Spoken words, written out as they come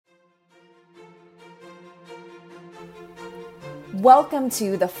Welcome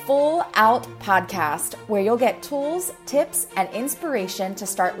to the Full Out Podcast, where you'll get tools, tips, and inspiration to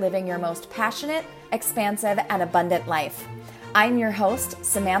start living your most passionate, expansive, and abundant life. I'm your host,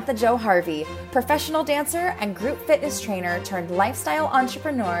 Samantha Jo Harvey, professional dancer and group fitness trainer turned lifestyle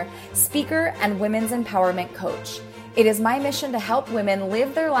entrepreneur, speaker, and women's empowerment coach. It is my mission to help women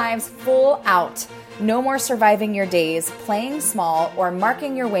live their lives full out. No more surviving your days, playing small, or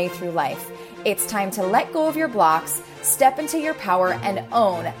marking your way through life. It's time to let go of your blocks, step into your power, and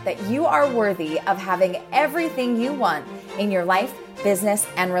own that you are worthy of having everything you want in your life, business,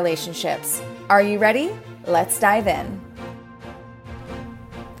 and relationships. Are you ready? Let's dive in.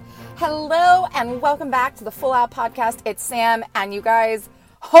 Hello, and welcome back to the Full Out Podcast. It's Sam, and you guys,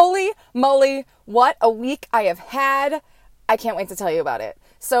 holy moly, what a week I have had. I can't wait to tell you about it.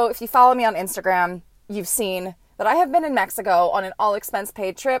 So if you follow me on Instagram, you've seen that I have been in Mexico on an all-expense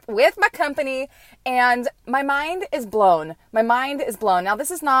paid trip with my company, and my mind is blown. My mind is blown. Now,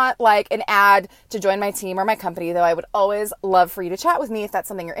 this is not like an ad to join my team or my company, though I would always love for you to chat with me if that's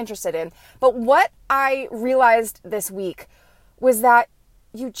something you're interested in. But what I realized this week was that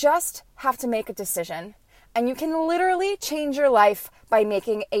you just have to make a decision, and you can literally change your life by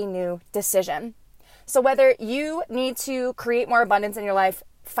making a new decision. So whether you need to create more abundance in your life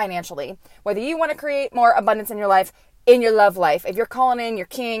financially, whether you want to create more abundance in your life, in your love life, if you're calling in your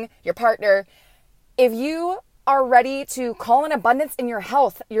king, your partner, if you are ready to call in abundance in your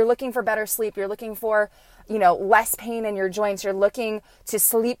health, you're looking for better sleep, you're looking for, less pain in your joints, you're looking to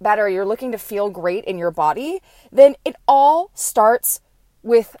sleep better, you're looking to feel great in your body, then it all starts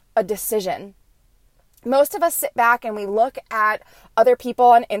with a decision. Most of us sit back and we look at other people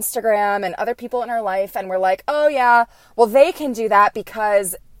on Instagram and other people in our life, and we're like, oh yeah, well, they can do that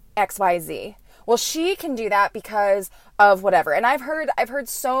because XYZ. Well, she can do that because of whatever. And I've heard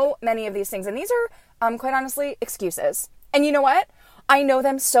so many of these things, and these are quite honestly excuses. And you know what? I know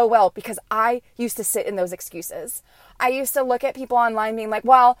them so well because I used to sit in those excuses. I used to look at people online being like,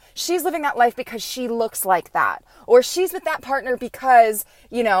 well, she's living that life because she looks like that, or she's with that partner because,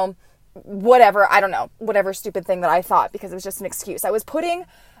 whatever, I don't know, whatever stupid thing that I thought, because it was just an excuse. I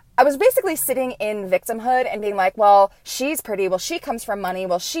was basically sitting in victimhood and being like, well, she's pretty, well, she comes from money,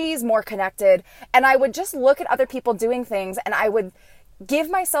 well, she's more connected. And I would just look at other people doing things, and I would give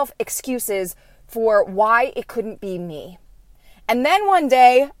myself excuses for why it couldn't be me. And then one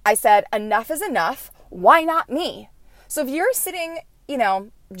day I said, enough is enough. Why not me? So if you're sitting,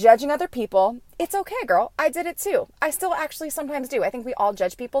 judging other people, it's okay, girl. I did it too. I still actually sometimes do. I think we all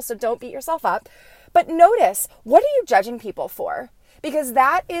judge people, so don't beat yourself up. But notice, what are you judging people for? Because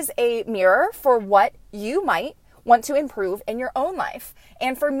that is a mirror for what you might want to improve in your own life.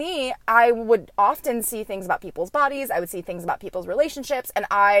 And for me, I would often see things about people's bodies. I would see things about people's relationships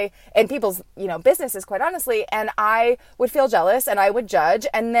and people's, businesses, quite honestly. And I would feel jealous and I would judge.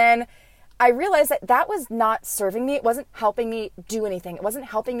 And then I realized that was not serving me. It wasn't helping me do anything. It wasn't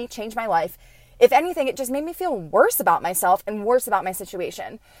helping me change my life. If anything, it just made me feel worse about myself and worse about my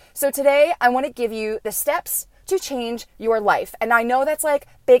situation. So today I want to give you the steps to change your life. And I know that's like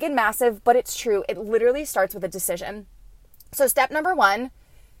big and massive, but it's true. It literally starts with a decision. So step number 1,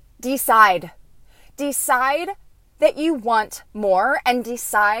 decide. Decide that you want more, and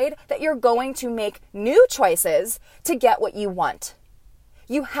decide that you're going to make new choices to get what you want.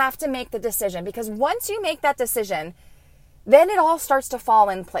 You have to make the decision, because once you make that decision, then it all starts to fall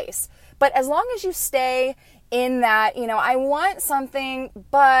in place. But as long as you stay in that, I want something,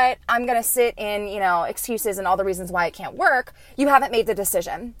 but I'm going to sit in, excuses and all the reasons why it can't work, you haven't made the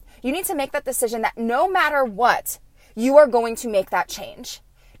decision. You need to make that decision that no matter what, you are going to make that change.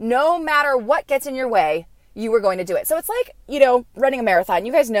 No matter what gets in your way, you are going to do it. So it's like, running a marathon.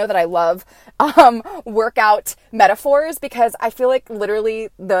 You guys know that I love workout metaphors, because I feel like literally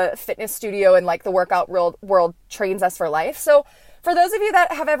the fitness studio and like the workout world trains us for life. So for those of you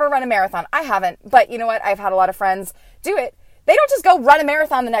that have ever run a marathon, I haven't, but you know what? I've had a lot of friends do it. They don't just go run a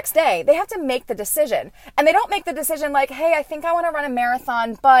marathon the next day. They have to make the decision. And they don't make the decision like, hey, I think I want to run a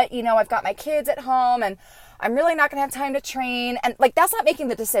marathon, but I've got my kids at home and I'm really not going to have time to train. And like, that's not making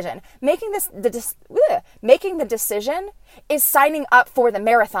the decision. Making the decision is signing up for the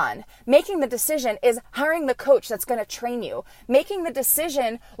marathon. Making the decision is hiring the coach that's going to train you. Making the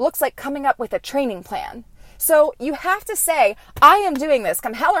decision looks like coming up with a training plan. So you have to say, I am doing this.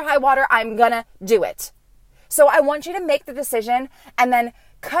 Come hell or high water, I'm going to do it. So I want you to make the decision and then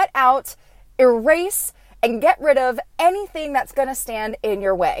cut out, erase, and get rid of anything that's going to stand in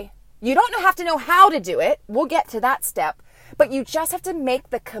your way. You don't have to know how to do it. We'll get to that step. But you just have to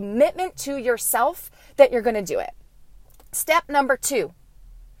make the commitment to yourself that you're going to do it. Step number 2,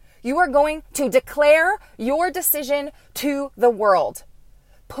 You are going to declare your decision to the world.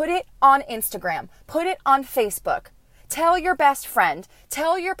 Put it on Instagram. Put it on Facebook. Tell your best friend.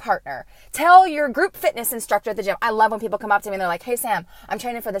 Tell your partner. Tell your group fitness instructor at the gym. I love when people come up to me and they're like, hey, Sam, I'm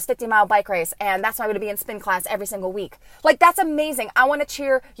training for this 50-mile bike race, and that's why I'm going to be in spin class every single week. Like, that's amazing. I want to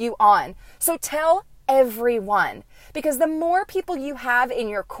cheer you on. So tell everyone, because the more people you have in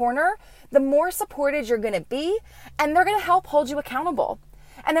your corner, the more supported you're going to be, and they're going to help hold you accountable.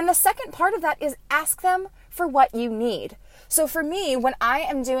 And then the second part of that is ask them for what you need. So for me, when I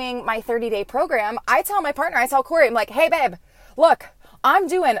am doing my 30-day program, I tell my partner, I tell Corey, I'm like, hey babe, look, I'm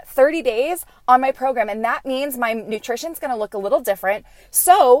doing 30 days on my program, and that means my nutrition's going to look a little different.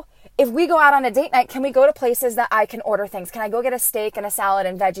 So if we go out on a date night, can we go to places that I can order things? Can I go get a steak and a salad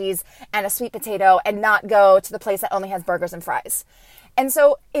and veggies and a sweet potato and not go to the place that only has burgers and fries? And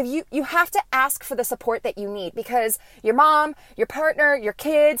so if you have to ask for the support that you need, because your mom, your partner, your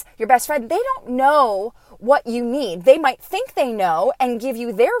kids, your best friend, they don't know what you need. They might think they know and give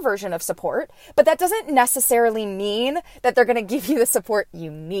you their version of support, but that doesn't necessarily mean that they're going to give you the support you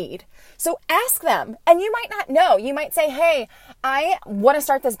need. So ask them, and you might not know. You might say, hey, I want to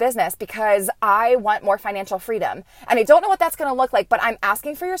start this business because I want more financial freedom, and I don't know what that's going to look like, but I'm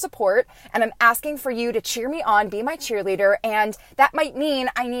asking for your support, and I'm asking for you to cheer me on, be my cheerleader, and that might mean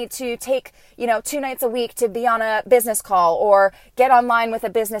I need to take, 2 nights a week to be on a business call or get online with a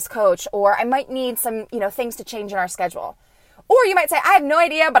business coach, or I might need some, things to change in our schedule. Or you might say, I have no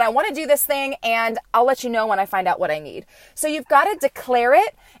idea, but I want to do this thing, and I'll let you know when I find out what I need. So you've got to declare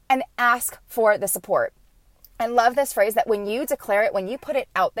it and ask for the support. I love this phrase that when you declare it, when you put it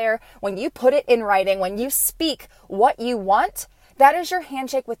out there, when you put it in writing, when you speak what you want, that is your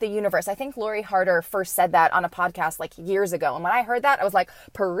handshake with the universe. I think Lori Harder first said that on a podcast like years ago. And when I heard that, I was like,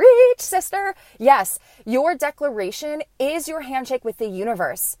 preach, sister. Yes, your declaration is your handshake with the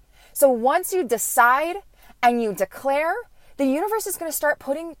universe. So once you decide and you declare, the universe is going to start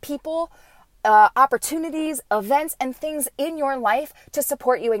putting people, opportunities, events, and things in your life to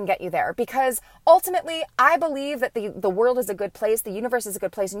support you and get you there. Because ultimately, I believe that the world is a good place, the universe is a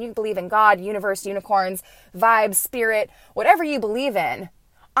good place, and you believe in God, universe, unicorns, vibes, spirit, whatever you believe in.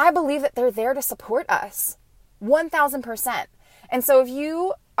 I believe that they're there to support us 1,000%. And so if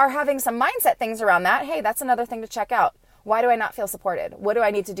you are having some mindset things around that, hey, that's another thing to check out. Why do I not feel supported? What do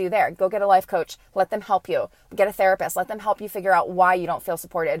I need to do there? Go get a life coach. Let them help you. Get a therapist. Let them help you figure out why you don't feel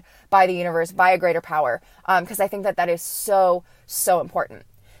supported by the universe, by a greater power. Because I think that is so, so important.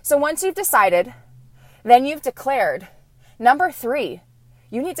 So once you've decided, then you've declared. Number 3,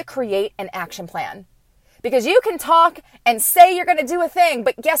 you need to create an action plan. Because you can talk and say you're going to do a thing,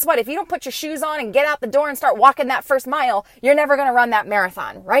 but guess what? If you don't put your shoes on and get out the door and start walking that first mile, you're never going to run that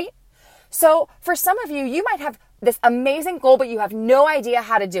marathon, right? So for some of you, you might have this amazing goal, but you have no idea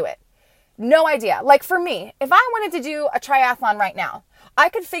how to do it. No idea. Like for me, if I wanted to do a triathlon right now, I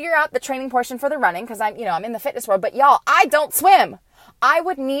could figure out the training portion for the running because I'm in the fitness world, but y'all, I don't swim. I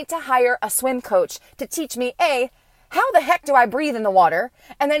would need to hire a swim coach to teach me, A, how the heck do I breathe in the water?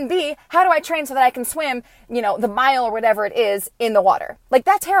 And then B, how do I train so that I can swim, the mile or whatever it is in the water? Like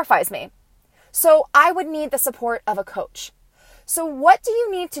that terrifies me. So I would need the support of a coach. So what do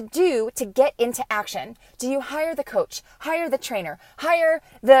you need to do to get into action? Do you hire the coach, hire the trainer, hire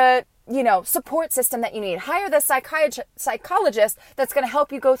the, support system that you need, hire the psychologist that's going to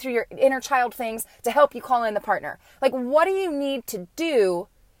help you go through your inner child things to help you call in the partner? Like, what do you need to do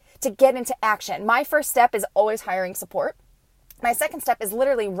to get into action? My first step is always hiring support. My second step is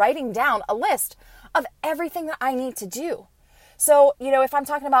literally writing down a list of everything that I need to do. So, if I'm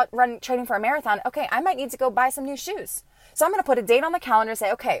talking about training for a marathon, okay, I might need to go buy some new shoes. So I'm going to put a date on the calendar and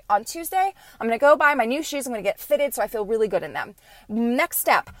say, okay, on Tuesday, I'm going to go buy my new shoes. I'm going to get fitted so I feel really good in them. Next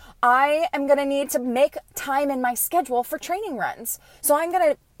step, I am going to need to make time in my schedule for training runs. So I'm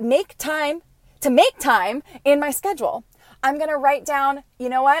going to make time in my schedule. I'm going to write down,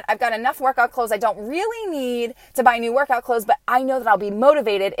 I've got enough workout clothes. I don't really need to buy new workout clothes, but I know that I'll be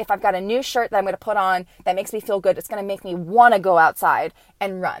motivated if I've got a new shirt that I'm going to put on that makes me feel good. It's going to make me want to go outside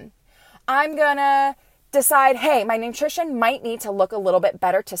and run. I'm going to decide, hey, my nutrition might need to look a little bit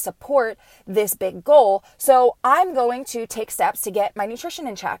better to support this big goal. So I'm going to take steps to get my nutrition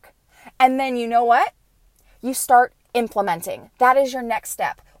in check. And then you know what? You start implementing. That is your next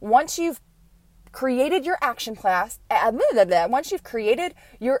step. Once you've created your action plan,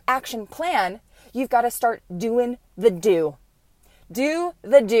 you've got to start doing the do. Do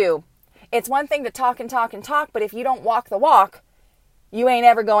the do. It's one thing to talk and talk and talk, but if you don't walk the walk, you ain't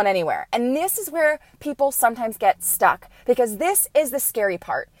ever going anywhere. And this is where people sometimes get stuck, because this is the scary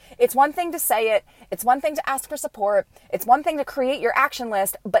part. It's one thing to say it. It's one thing to ask for support. It's one thing to create your action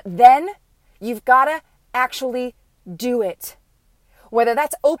list, but then you've got to actually do it. Whether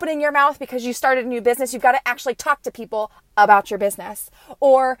that's opening your mouth because you started a new business, you've got to actually talk to people about your business.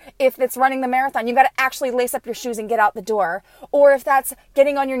 Or if it's running the marathon, you've got to actually lace up your shoes and get out the door. Or if that's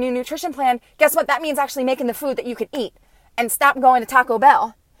getting on your new nutrition plan, guess what? That means actually making the food that you can eat and stop going to Taco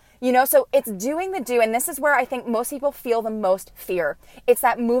Bell. You know, so it's doing the do. And this is where I think most people feel the most fear. It's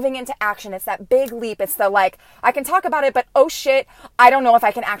that moving into action. It's that big leap. It's the like, I can talk about it, but oh shit, I don't know if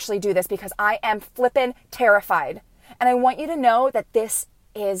I can actually do this because I am flippin' terrified. And I want you to know that this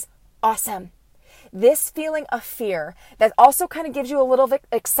is awesome. This feeling of fear that also kind of gives you a little bit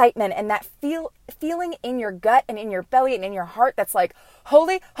of excitement, and that feeling in your gut and in your belly and in your heart that's like,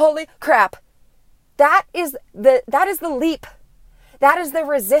 holy crap. That is the leap. That is the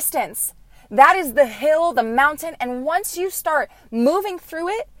resistance. That is the hill, the mountain. And once you start moving through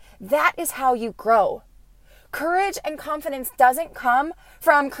it, that is how you grow. Courage and confidence doesn't come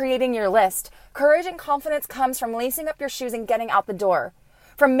from creating your list. Courage and confidence comes from lacing up your shoes and getting out the door,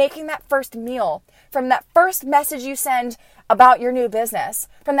 from making that first meal, from that first message you send about your new business,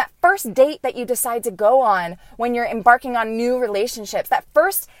 from that first date that you decide to go on when you're embarking on new relationships, that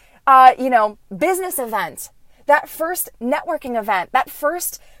first, business event, that first networking event, that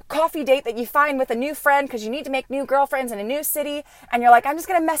first coffee date that you find with a new friend because you need to make new girlfriends in a new city, and you're like, I'm just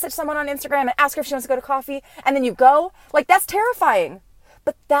going to message someone on Instagram and ask her if she wants to go to coffee, and then you go. Like, that's terrifying.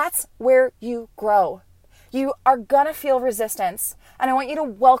 But that's where you grow. You are going to feel resistance, and I want you to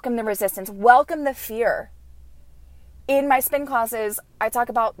welcome the resistance, welcome the fear. In my spin classes, I talk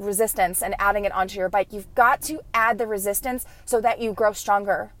about resistance and adding it onto your bike. You've got to add the resistance so that you grow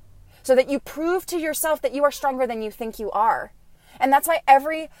stronger, so that you prove to yourself that you are stronger than you think you are. And that's why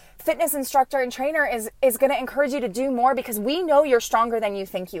every fitness instructor and trainer is going to encourage you to do more, because we know you're stronger than you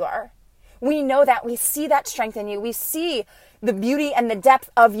think you are. We know that. We see that strength in you. We see the beauty and the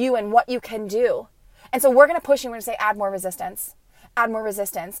depth of you and what you can do. And so we're going to push you. We're going to say, add more resistance. Add more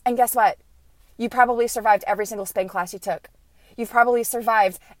resistance. And guess what? You probably survived every single spin class you took. You've probably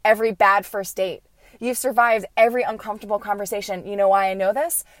survived every bad first date. You've survived every uncomfortable conversation. You know why I know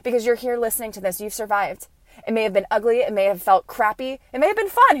this? Because you're here listening to this. You've survived. It may have been ugly. It may have felt crappy. It may have been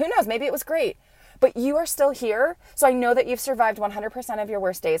fun. Who knows? Maybe it was great. But you are still here. So I know that you've survived 100% of your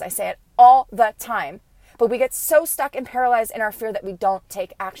worst days. I say it all the time. But we get so stuck and paralyzed in our fear that we don't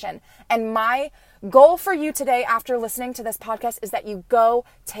take action. And my goal for you today after listening to this podcast is that you go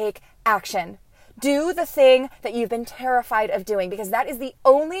take action. Do the thing that you've been terrified of doing, because that is the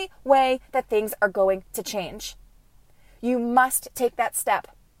only way that things are going to change. You must take that step.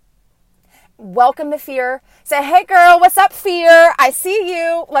 Welcome the fear. Say, hey girl, what's up, fear? I see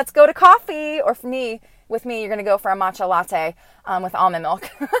you. Let's go to coffee. Or with me, you're going to go for a matcha latte with almond milk.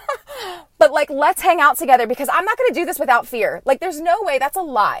 But let's hang out together, because I'm not going to do this without fear. There's no way. That's a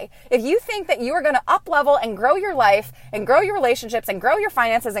lie. If you think that you are going to up level and grow your life and grow your relationships and grow your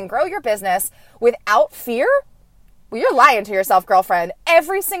finances and grow your business without fear, well, you're lying to yourself, girlfriend.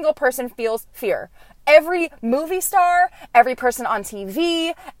 Every single person feels fear. Every movie star, every person on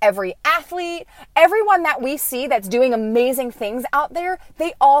TV, every athlete, everyone that we see that's doing amazing things out there,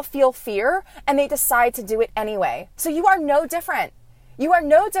 they all feel fear and they decide to do it anyway. So you are no different. You are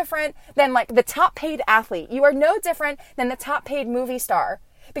no different than the top paid athlete. You are no different than the top paid movie star,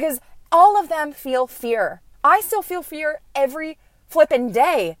 because all of them feel fear. I still feel fear every flippin'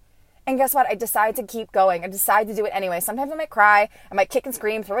 day. And guess what? I decide to keep going. I decide to do it anyway. Sometimes I might cry. I might kick and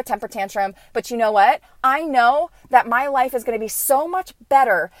scream, throw a temper tantrum. But you know what? I know that my life is going to be so much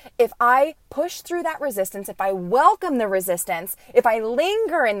better if I push through that resistance, if I welcome the resistance, if I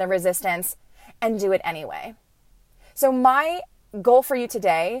linger in the resistance and do it anyway. So my goal for you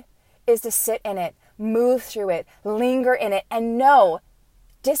today is to sit in it, move through it, linger in it, and know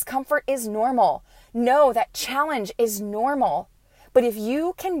discomfort is normal. Know that challenge is normal. But if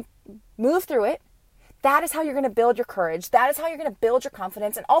you can move through it, that is how you're going to build your courage. That is how you're going to build your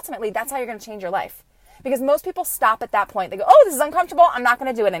confidence. And ultimately, that's how you're going to change your life. Because most people stop at that point. They go, oh, this is uncomfortable. I'm not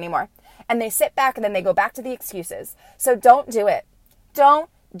going to do it anymore. And they sit back and then they go back to the excuses. So don't do it. Don't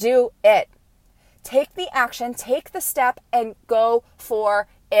do it. Take the action, take the step, and go for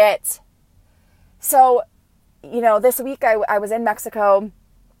it. So, this week I was in Mexico.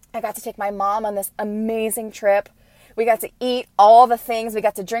 I got to take my mom on this amazing trip. We got to eat all the things. We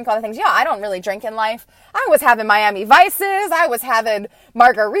got to drink all the things. Yeah, I don't really drink in life. I was having Miami Vices. I was having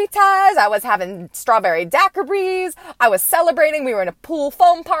margaritas. I was having strawberry daiquiris. I was celebrating. We were in a pool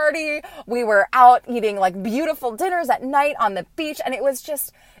foam party. We were out eating like beautiful dinners at night on the beach. And it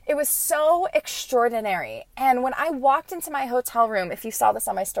was so extraordinary. And when I walked into my hotel room, if you saw this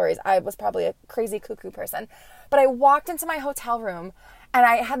on my stories, I was probably a crazy cuckoo person, but I walked into my hotel room and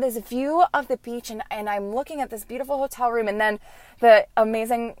I had this view of the beach, and I'm looking at this beautiful hotel room, and then the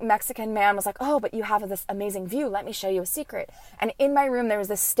amazing Mexican man was like, oh, but you have this amazing view. Let me show you a secret. And in my room, there was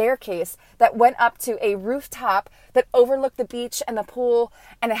this staircase that went up to a rooftop that overlooked the beach and the pool,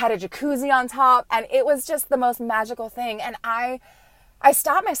 and it had a jacuzzi on top, and it was just the most magical thing. And I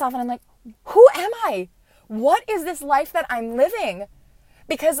stopped myself and I'm like, who am I? What is this life that I'm living?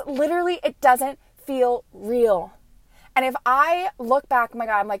 Because literally it doesn't feel real. And if I look back, oh my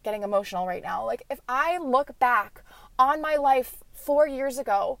God, I'm like getting emotional right now. Like if I look back on my life 4 years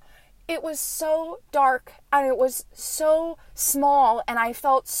ago, it was so dark and it was so small and I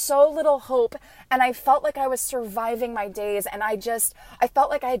felt so little hope and I felt like I was surviving my days and I felt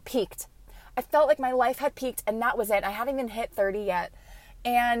like I had peaked. I felt like my life had peaked and that was it. I hadn't even hit 30 yet.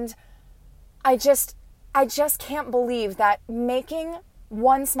 And I just can't believe that making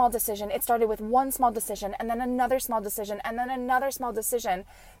one small decision, it started with one small decision and then another small decision and then another small decision,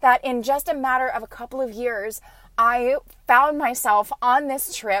 that in just a matter of a couple of years, I found myself on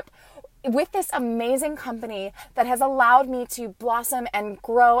this trip with this amazing company that has allowed me to blossom and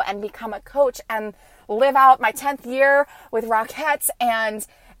grow and become a coach and live out my 10th year with Rockettes and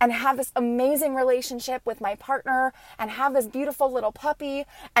have this amazing relationship with my partner and have this beautiful little puppy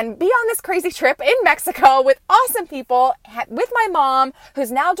and be on this crazy trip in Mexico with awesome people, with my mom,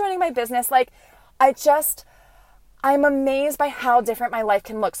 who's now joining my business. Like, I'm amazed by how different my life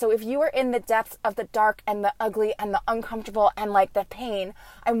can look. So if you are in the depths of the dark and the ugly and the uncomfortable and like the pain,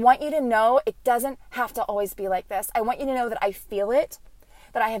 I want you to know it doesn't have to always be like this. I want you to know that I feel it,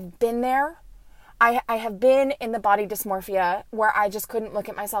 that I have been there. I have been in the body dysmorphia where I just couldn't look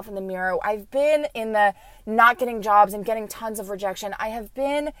at myself in the mirror. I've been in the not getting jobs and getting tons of rejection. I have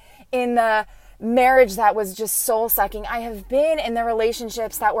been in the marriage that was just soul sucking. I have been in the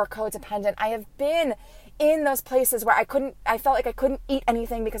relationships that were codependent. I have been in those places where I felt like I couldn't eat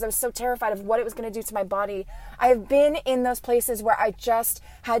anything because I was so terrified of what it was going to do to my body. I have been in those places where I just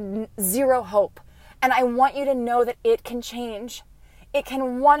had zero hope. And I want you to know that it can change. It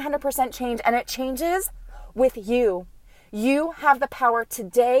can 100% change, and it changes with you. You have the power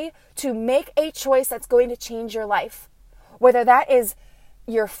today to make a choice that's going to change your life. Whether that is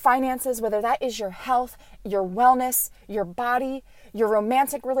your finances, whether that is your health, your wellness, your body, your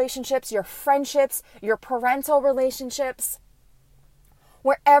romantic relationships, your friendships, your parental relationships.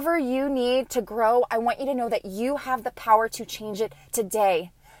 Wherever you need to grow, I want you to know that you have the power to change it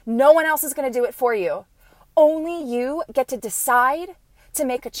today. No one else is going to do it for you. Only you get to decide to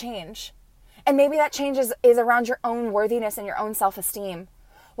make a change. And maybe that change is around your own worthiness and your own self-esteem.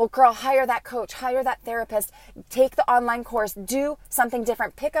 Well, girl, hire that coach, hire that therapist, take the online course, do something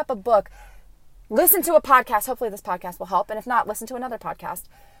different, pick up a book, listen to a podcast. Hopefully this podcast will help. And if not, listen to another podcast.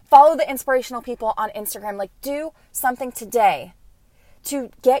 Follow the inspirational people on Instagram. Like, do something today to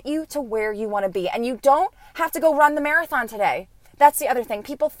get you to where you want to be. And you don't have to go run the marathon today. That's the other thing.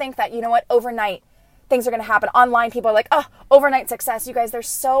 People think that, you know what, overnight things are going to happen. Online, people are like, oh, overnight success. You guys, there's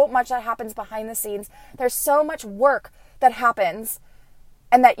so much that happens behind the scenes. There's so much work that happens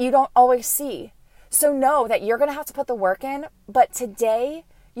and that you don't always see. So know that you're going to have to put the work in, but today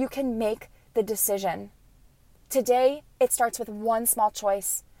you can make the decision. Today, it starts with one small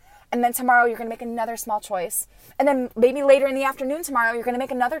choice. And then tomorrow, you're going to make another small choice. And then maybe later in the afternoon tomorrow, you're going to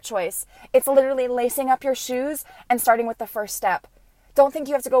make another choice. It's literally lacing up your shoes and starting with the first step. Don't think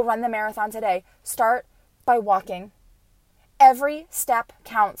you have to go run the marathon today. Start by walking. Every step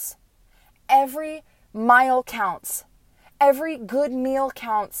counts. Every mile counts. Every good meal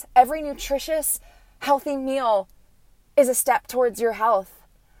counts. Every nutritious, healthy meal is a step towards your health.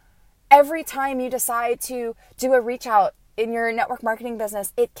 Every time you decide to do a reach out in your network marketing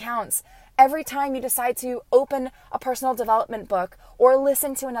business, it counts. Every time you decide to open a personal development book or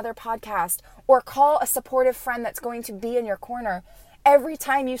listen to another podcast or call a supportive friend that's going to be in your corner, every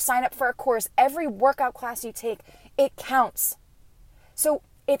time you sign up for a course, every workout class you take, it counts. So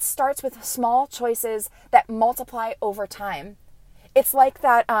it starts with small choices that multiply over time. It's like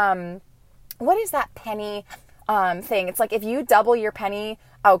that, what is that penny thing? It's like if you double your penny,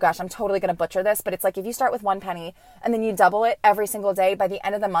 oh gosh, I'm totally going to butcher this, but it's like if you start with 1 penny and then you double it every single day, by the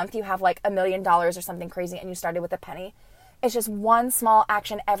end of the month, you have like $1 million or something crazy and you started with a penny. It's just one small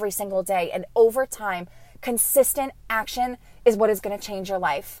action every single day. And over time, Consistent action is what is going to change your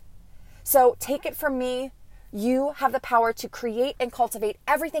life. So take it from me. You have the power to create and cultivate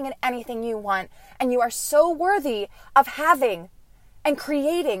everything and anything you want. And you are so worthy of having and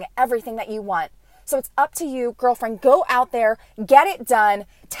creating everything that you want. So it's up to you, girlfriend. Go out there, get it done.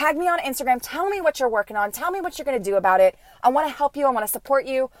 Tag me on Instagram. Tell me what you're working on. Tell me what you're going to do about it. I want to help you. I want to support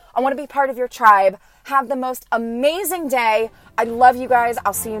you. I want to be part of your tribe. Have the most amazing day. I love you guys.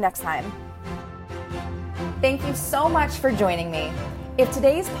 I'll see you next time. Thank you so much for joining me. If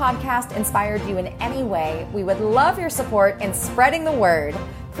today's podcast inspired you in any way, we would love your support in spreading the word.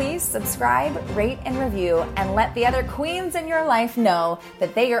 Please subscribe, rate, and review, and let the other queens in your life know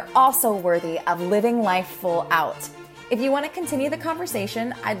that they are also worthy of living life full out. If you want to continue the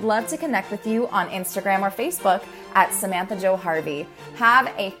conversation, I'd love to connect with you on Instagram or Facebook at Samantha Jo Harvey. Have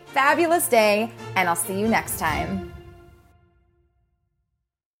a fabulous day, and I'll see you next time.